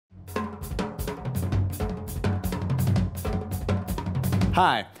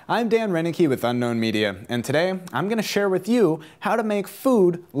Hi, I'm Dan Reinecke with Unknown Media, and today I'm going to share with you how to make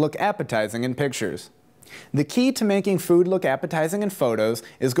food look appetizing in pictures. The key to making food look appetizing in photos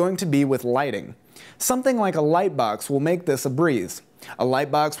is going to be with lighting. Something like a light box will make this a breeze. A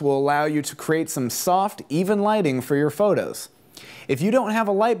light box will allow you to create some soft, even lighting for your photos. If you don't have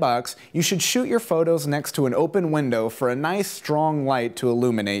a light box, you should shoot your photos next to an open window for a nice strong light to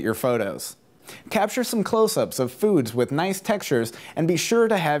illuminate your photos. Capture some close-ups of foods with nice textures and be sure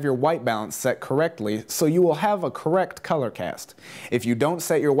to have your white balance set correctly so you will have a correct color cast. If you don't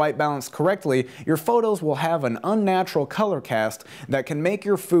set your white balance correctly, your photos will have an unnatural color cast that can make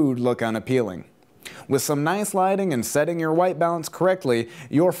your food look unappealing. With some nice lighting and setting your white balance correctly,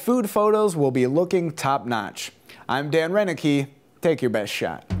 your food photos will be looking top-notch. I'm Dan Reinecke. Take your best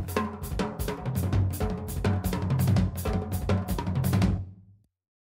shot.